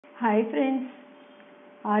Hi friends,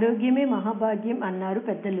 ఆరోగ్యమే మహాభాగ్యం అన్నారు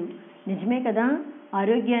పెద్దలు. నిజమే కదా.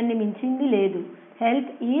 ఆరోగ్యాన్ని మించింది లేదు.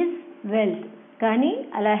 Health is wealth. కానీ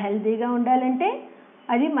అలా హెల్తీగా ఉండాలంటే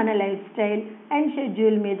అది మన లైఫ్ స్టైల్ అండ్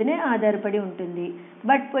షెడ్యూల్ మీదనే ఆధారపడి ఉంటుంది.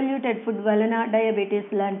 బట్ పొల్యూటెడ్ ఫుడ్ వలన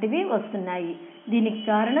డయాబెటీస్ లాంటివి వస్తున్నాయి. దీనికి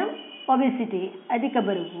కారణం ఒబెసిటీ, అధిక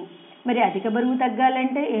బరువు. మరి అధిక బరువు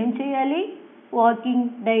తగ్గాలంటే ఏం చేయాలి? వాకింగ్,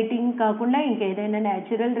 డైటింగ్ కాకుండా ఇంకేదైనా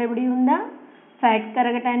న్యాచురల్ రెమెడీ ఉందా? ఫ్యాట్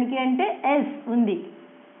కరగటానికి అంటే ఉంది.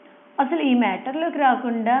 అసలు ఈ మ్యాటర్లోకి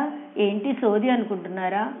రాకుండా ఏంటి సోది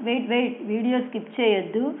అనుకుంటున్నారా? వెయిట్ వీడియో స్కిప్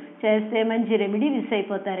చేయొద్దు. చేస్తే మంచి రెమెడీ మిస్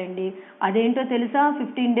అయిపోతారండి. అదేంటో తెలుసా?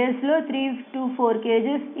 15 daysలో 3 to 4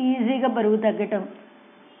 kgs ఈజీగా బరువు తగ్గటం.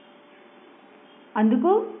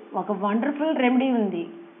 అందుకు ఒక వండర్ఫుల్ రెమెడీ ఉంది.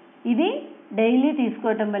 ఇది డైలీ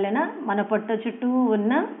తీసుకోవటం వలన మన పొట్ట చుట్టూ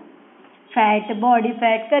ఉన్న బాడీ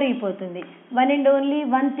ఫ్యాట్ కరిగిపోతుంది. One and only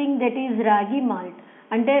one thing, that is రాగి మాల్ట్,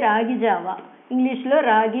 అంటే రాగి జావా. ఇంగ్లీష్లో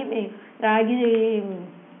రాగిని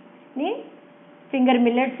ఫింగర్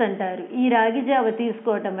మిల్లెట్స్ అంటారు. ఈ రాగి జావ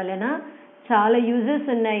తీసుకోవటం వలన చాలా యూజెస్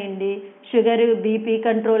ఉన్నాయండి. షుగర్, బీపీ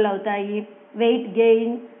కంట్రోల్ అవుతాయి. వెయిట్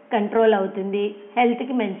గెయిన్ కంట్రోల్ అవుతుంది.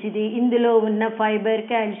 హెల్త్కి మంచిది. ఇందులో ఉన్న ఫైబర్,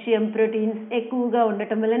 కాల్షియం, ప్రోటీన్స్ ఎక్కువగా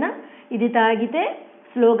ఉండటం వలన ఇది తాగితే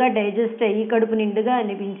స్లోగా డైజెస్ట్ అయ్యి కడుపు నిండుగా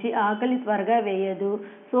అనిపించి ఆకలి త్వరగా వేయదు.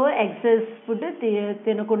 సో ఎక్సెస్ ఫుడ్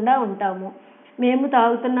తినకుండా ఉంటాము. మేము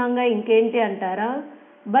తాగుతున్నాంగా ఇంకేంటి అంటారా?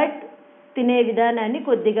 బట్ తినే విధానాన్ని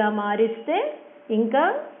కొద్దిగా మారిస్తే ఇంకా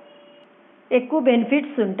ఎక్కువ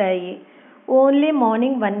బెనిఫిట్స్ ఉంటాయి. Only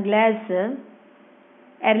morning 1 glass,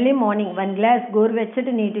 early morning 1 glass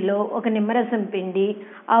గోరువెచ్చటి నీటిలో ఒక నిమ్మరసం పిండి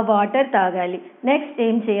ఆ వాటర్ తాగాలి. నెక్స్ట్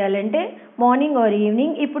ఏం చేయాలంటే మార్నింగ్ ఆర్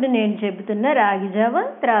ఈవినింగ్ ఇప్పుడు నేను చెబుతున్న రాగి జావ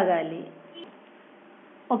త్రాగాలి.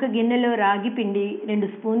 ఒక గిన్నెలో రాగి పిండి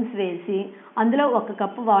 2 స్పూన్స్ వేసి అందులో 1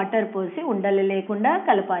 కప్పు వాటర్ పోసి ఉండలు లేకుండా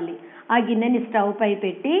కలపాలి. ఆ గిన్నెని స్టవ్ పై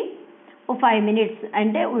పెట్టి 5 minutes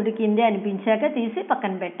అంటే ఉడికింది అనిపించాక తీసి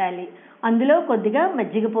పక్కన పెట్టాలి. అందులో కొద్దిగా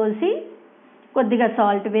మజ్జిగ పోసి కొద్దిగా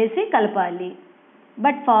సాల్ట్ వేసి కలపాలి.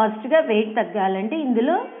 బట్ ఫాస్ట్గా వెయిట్ తగ్గాలంటే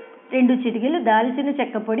ఇందులో 2 చిటికెలు దాల్చిన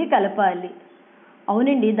చెక్క పొడి కలపాలి.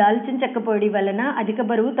 అవునండి, దాల్చిన చెక్క పొడి వలన అధిక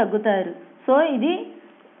బరువు తగ్గుతారు. సో ఇది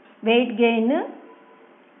వెయిట్ గెయిన్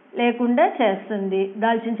లేకుండా చేస్తుంది.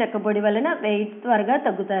 దాల్చిన చెక్క పొడి వలన వెయిట్ త్వరగా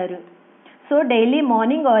తగ్గుతారు. So daily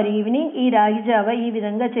morning or evening ఈ రాగి జావ ఈ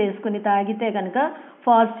విధంగా చేసుకుని తాగితే కనుక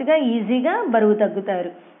ఫాస్ట్గా ఈజీగా బరువు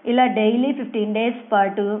తగ్గుతారు. ఇలా డైలీ 15 days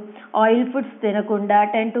పాటు ఆయిల్ ఫుడ్స్ తినకుండా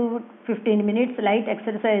 10 to 15 minutes లైట్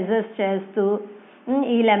ఎక్సర్సైజెస్ చేస్తూ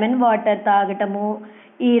ఈ లెమన్ వాటర్ తాగటము,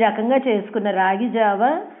 ఈ రకంగా చేసుకున్న రాగి జావ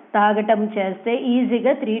తాగటం చేస్తే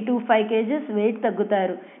ఈజీగా 3 to 5 kgs వెయిట్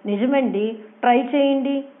తగ్గుతారు. నిజమండి, ట్రై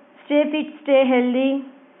చేయండి. Stay fit, stay healthy.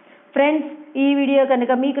 Friends, ఈ వీడియో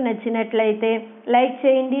కనుక మీకు నచ్చినట్లయితే లైక్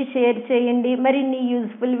చేయండి, షేర్ చేయండి. మరిన్ని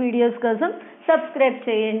యూజ్ఫుల్ వీడియోస్ కోసం సబ్స్క్రైబ్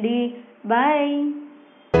చేయండి. బాయ్.